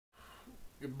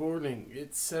Good morning.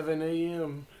 It's 7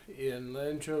 a.m. in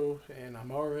Lanzhou, and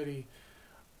I'm already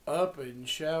up and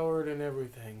showered and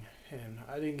everything. And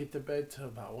I didn't get to bed till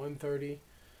about 1:30,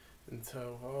 and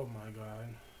so, oh my god.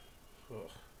 Ugh.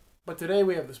 But today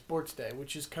we have the sports day,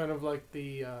 which is kind of like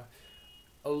the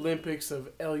Olympics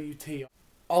of LUT.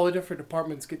 All the different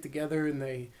departments get together and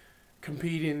they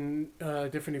compete in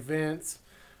different events.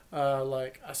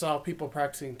 Like I saw people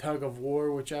practicing tug of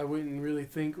war, which I wouldn't really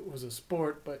think was a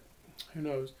sport, but who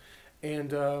knows.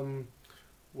 And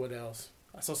what else?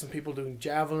 I saw some people doing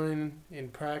javelin in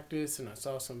practice, and I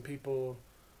saw some people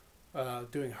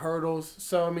doing hurdles.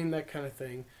 So, I mean, that kind of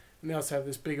thing. And they also have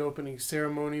this big opening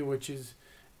ceremony, which is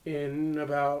in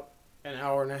about an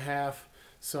hour and a half.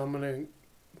 So I'm going to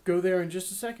go there in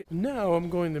just a second. Now I'm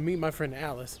going to meet my friend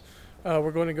Alice.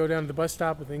 We're going to go down to the bus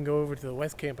stop and then go over to the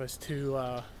West Campus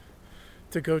to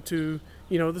go to,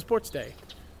 the sports day.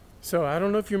 So I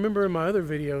don't know if you remember in my other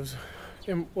videos,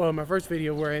 my first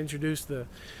video where I introduced the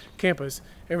campus,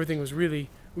 everything was really,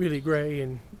 really gray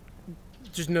and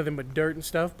just nothing but dirt and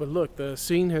stuff. But look, the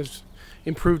scene has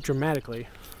improved dramatically.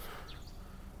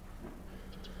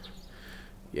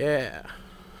 Yeah.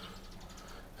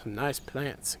 Some nice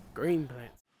plants, green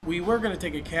plants. We were going to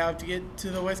take a cab to get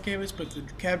to the West Campus, but the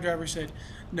cab driver said,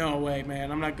 no way,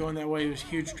 man, I'm not going that way. There's a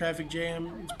huge traffic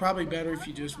jam. It's probably better if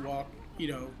you just walk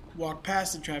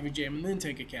past the traffic jam and then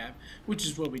take a cab, which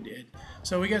is what we did.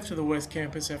 So we got to the West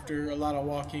Campus after a lot of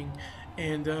walking,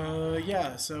 and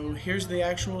yeah, so here's the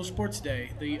actual sports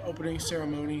day, the opening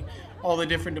ceremony, all the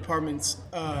different departments,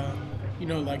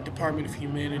 like Department of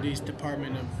Humanities,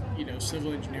 Department of,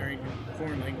 Civil Engineering,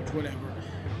 Foreign Language, whatever.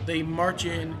 They march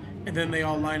in, and then they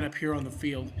all line up here on the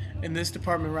field. And this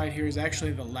department right here is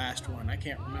actually the last one. I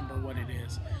can't remember what it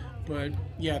is. But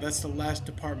yeah, that's the last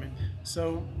department.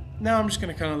 So now I'm just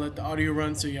going to kind of let the audio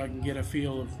run so y'all can get a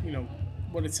feel of,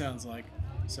 what it sounds like.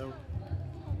 So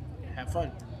have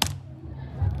fun.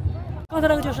 刚才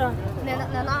那个就是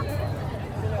哪呢？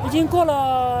已经过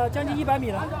了将近100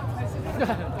米了。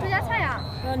这家菜呀？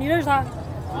你认识他？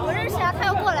我认识啊，他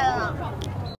又过来了呢。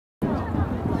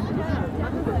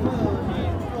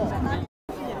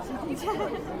你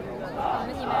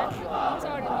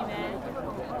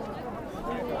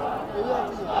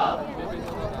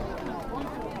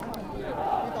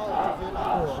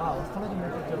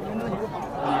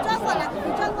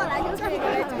转过来就是这个。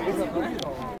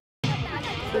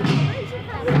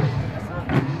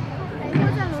如果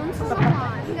在农村的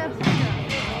话，应该不是；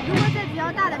如果在比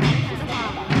较大的城市的话，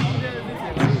就是。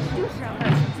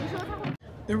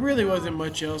 There really wasn't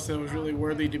much else that was really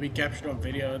worthy to be captured on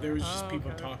video. There was just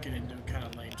people talking and doing kind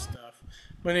of lame stuff.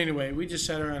 But anyway, we just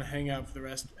sat around and hang out for the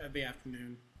rest of the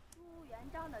afternoon.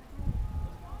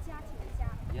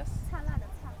 Yes.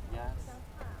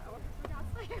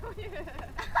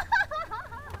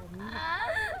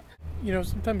 Yes.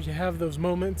 Sometimes you have those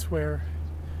moments where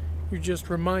you're just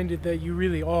reminded that you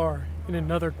really are in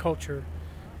another culture.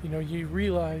 You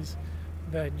realize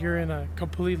that you're in a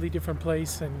completely different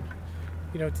place, and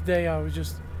today I was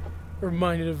just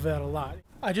reminded of that a lot.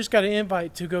 I just got an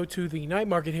invite to go to the night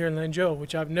market here in Lanzhou,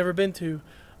 which I've never been to,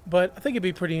 but I think it'd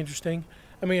be pretty interesting.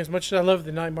 I mean, as much as I love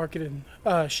the night market in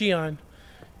Xi'an,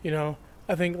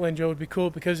 I think Lanzhou would be cool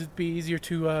because it'd be easier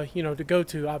to, to go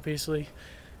to, obviously.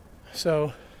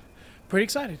 So, pretty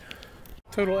excited.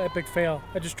 Total epic fail.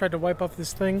 I just tried to wipe off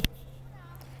this thing,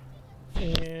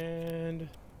 and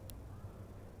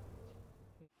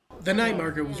the night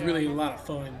market was really a lot of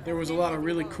fun. There was a lot of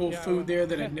really cool food there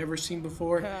that I'd never seen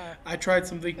before. I tried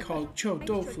something called chou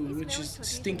tofu, which is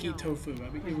stinky tofu. I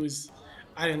mean,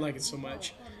 I didn't like it so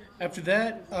much. After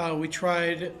that, we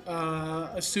tried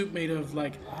a soup made of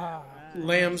like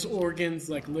lamb's organs,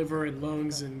 like liver and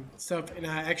lungs and stuff, and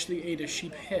I actually ate a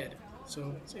sheep head.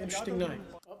 So it's an interesting night.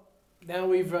 Now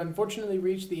we've unfortunately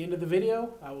reached the end of the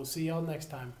video. I will see y'all next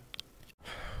time.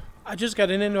 I just got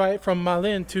an invite from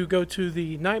Malin to go to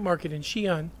the night market in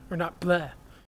Xi'an, or not, bleh.